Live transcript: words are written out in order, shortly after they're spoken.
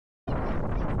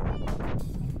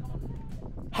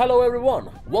Hello everyone,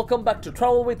 welcome back to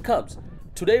Travel with Cubs.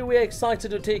 Today we are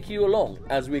excited to take you along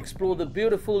as we explore the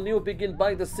beautiful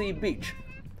Newbiggin-by-the-Sea Beach.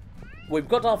 We've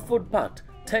got our food packed,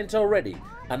 tent already,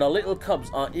 and our little cubs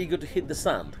are eager to hit the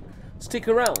sand. Stick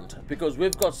around because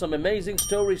we've got some amazing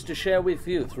stories to share with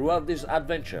you throughout this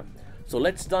adventure. So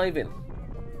let's dive in.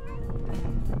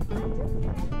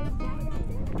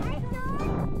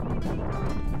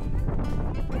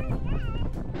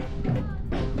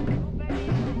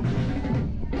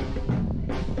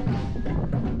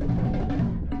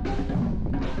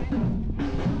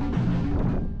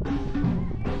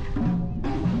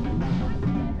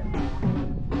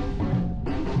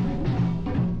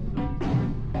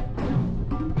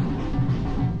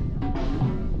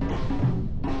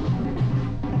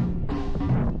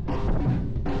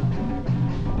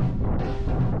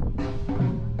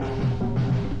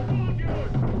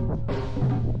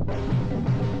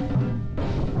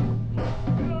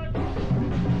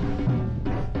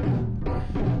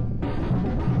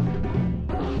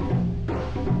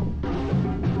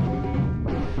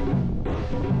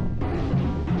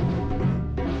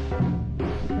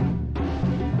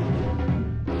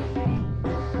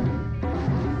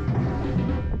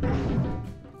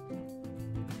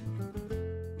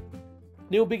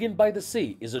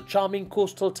 Newbiggin-by-the-Sea is a charming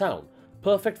coastal town,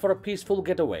 perfect for a peaceful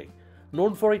getaway.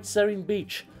 Known for its serene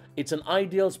beach, it's an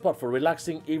ideal spot for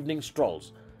relaxing evening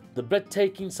strolls. The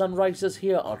breathtaking sunrises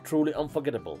here are truly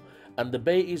unforgettable, and the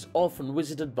bay is often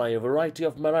visited by a variety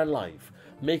of marine life,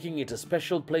 making it a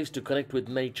special place to connect with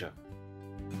nature.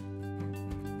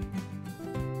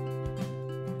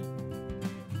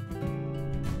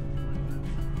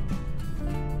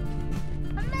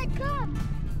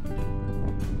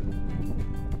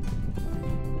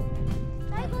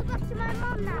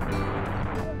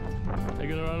 They're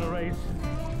gonna run a race.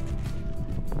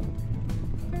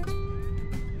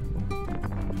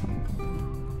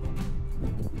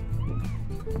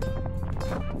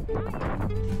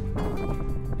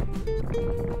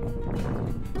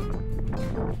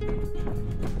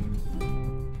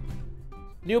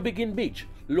 Newbiggin Beach,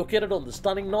 located on the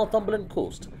stunning Northumberland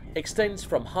coast, extends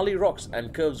from Hully Rocks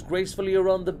and curves gracefully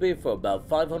around the bay for about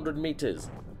 500 meters.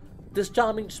 This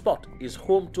charming spot is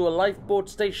home to a lifeboat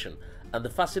station and the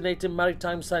fascinating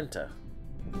maritime centre.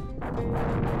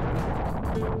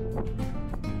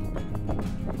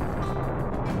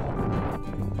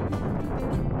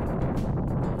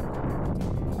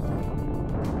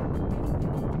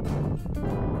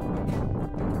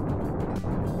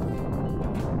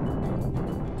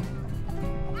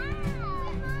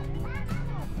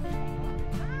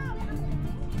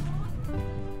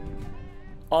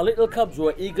 Our little cubs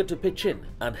were eager to pitch in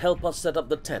and help us set up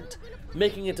the tent,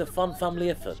 making it a fun family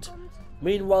effort.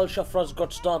 Meanwhile, Shafraz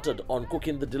got started on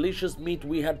cooking the delicious meat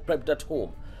we had prepped at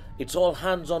home. It's all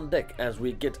hands on deck as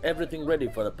we get everything ready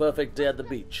for the perfect day at the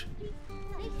beach.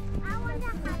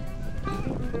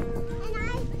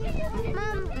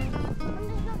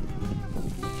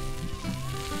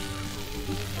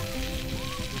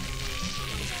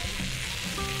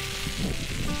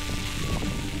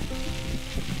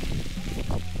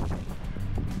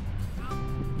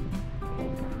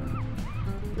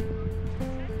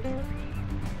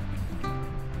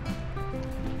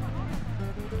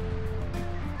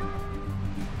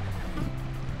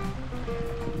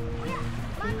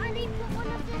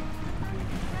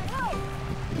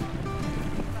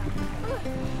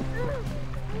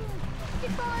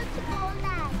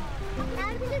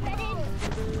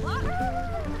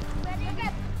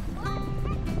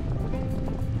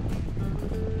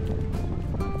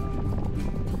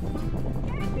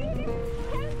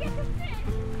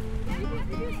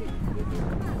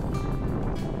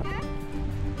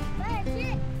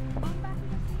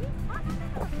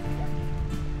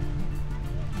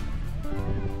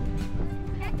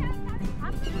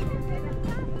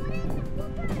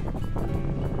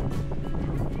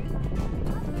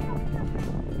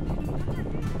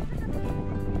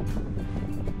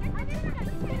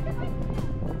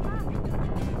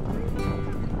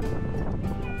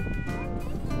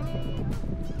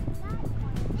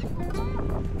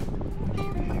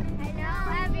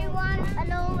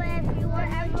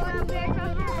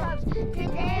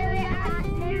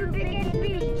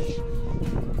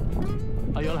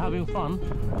 Are you all having fun?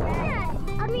 Yeah,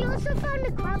 and we also found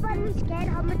a crab and we scared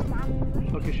how much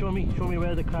man. Okay, show me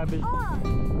where the crab is.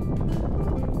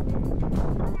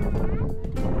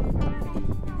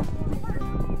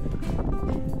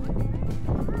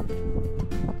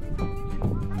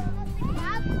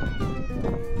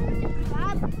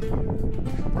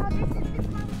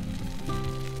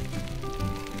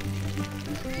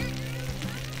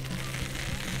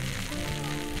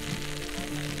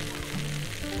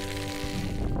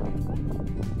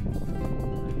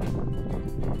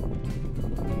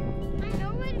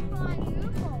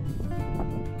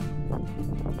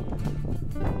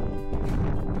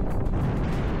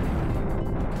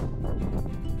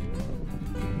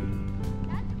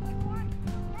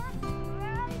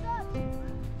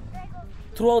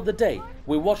 Throughout the day,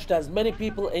 we watched as many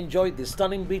people enjoyed this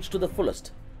stunning beach to the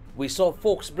fullest. We saw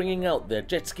folks bringing out their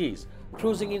jet skis,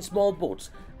 cruising in small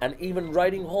boats, and even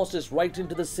riding horses right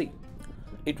into the sea.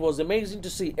 It was amazing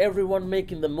to see everyone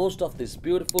making the most of this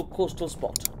beautiful coastal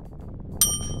spot.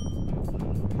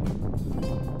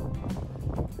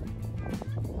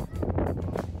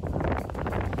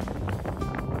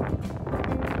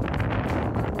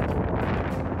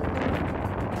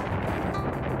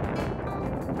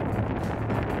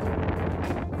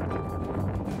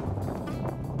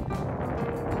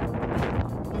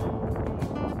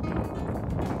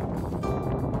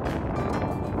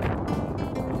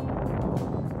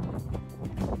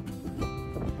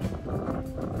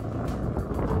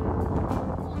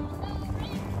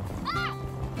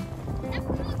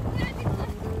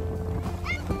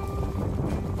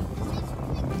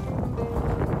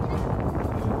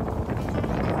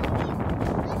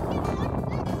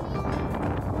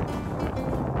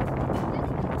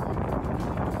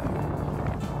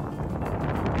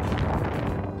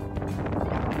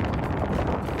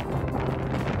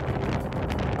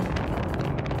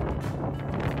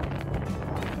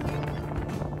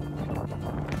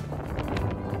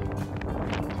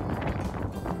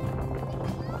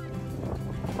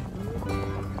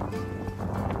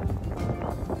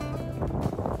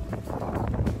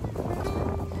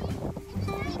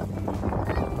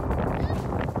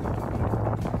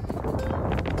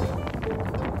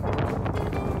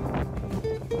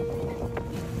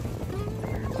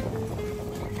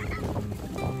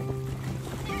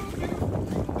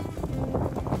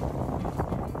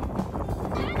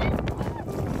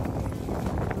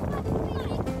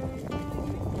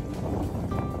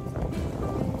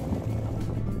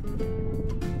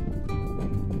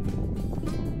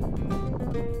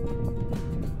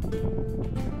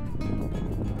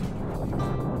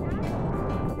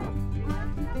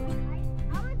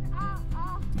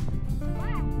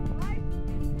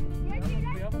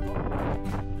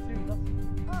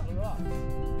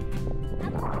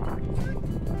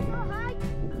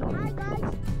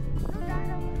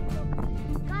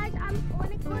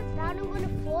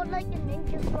 Like a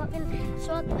ninja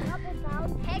so I can hop it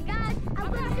down. Hey guys,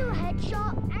 I'm gonna do a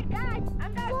headshot. Hey guys,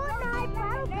 I'm gonna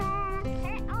Fortnite.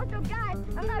 Hey, also guys,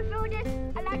 I'm gonna throw this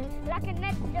like a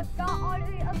net just go all the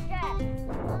way up there.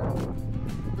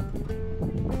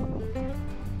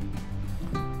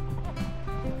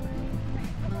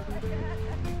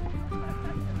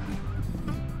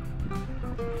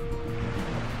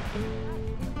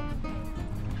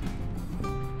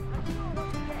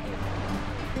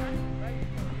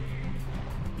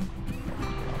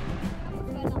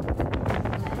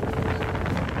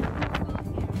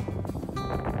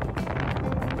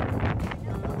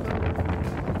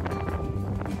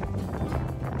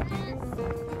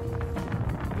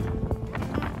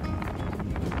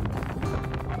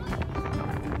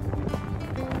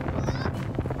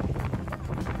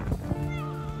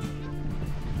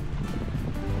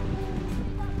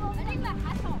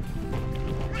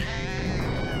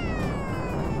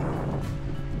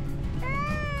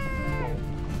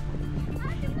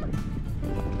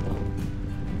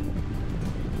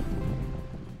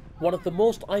 One of the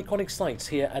most iconic sights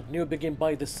here at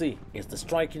Newbiggin-by-the-Sea is the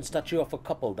striking statue of a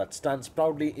couple that stands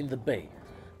proudly in the bay.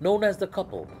 Known as The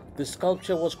Couple, this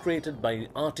sculpture was created by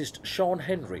artist Sean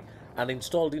Henry and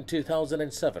installed in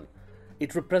 2007.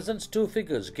 It represents two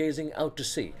figures gazing out to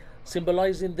sea,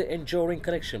 symbolizing the enduring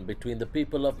connection between the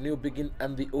people of Newbiggin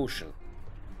and the ocean.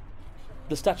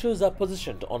 The statues are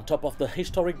positioned on top of the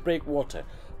historic breakwater,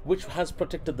 which has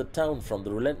protected the town from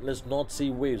the relentless North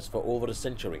Sea waves for over a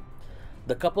century.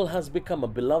 The couple has become a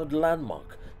beloved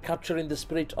landmark, capturing the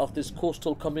spirit of this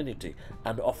coastal community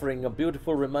and offering a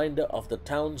beautiful reminder of the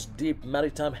town's deep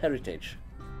maritime heritage.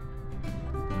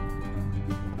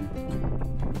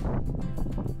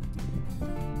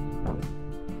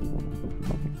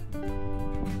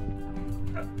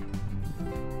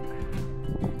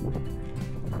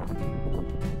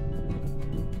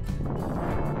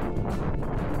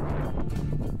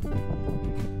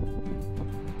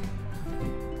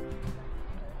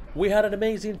 We had an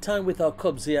amazing time with our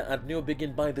cubs here at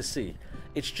Newbiggin-by-the-Sea.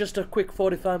 It's just a quick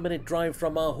 45-minute drive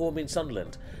from our home in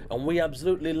Sunderland, and we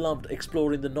absolutely loved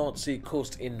exploring the North Sea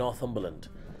coast in Northumberland.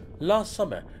 Last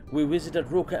summer, we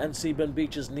visited Roker and Seaburn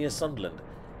beaches near Sunderland.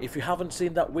 If you haven't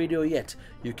seen that video yet,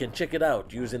 you can check it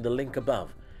out using the link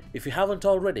above. If you haven't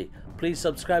already, please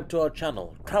subscribe to our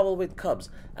channel, Travel with Cubs,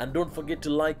 and don't forget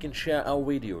to like and share our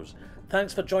videos.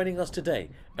 Thanks for joining us today,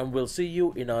 and we'll see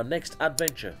you in our next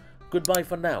adventure. Goodbye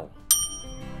for now.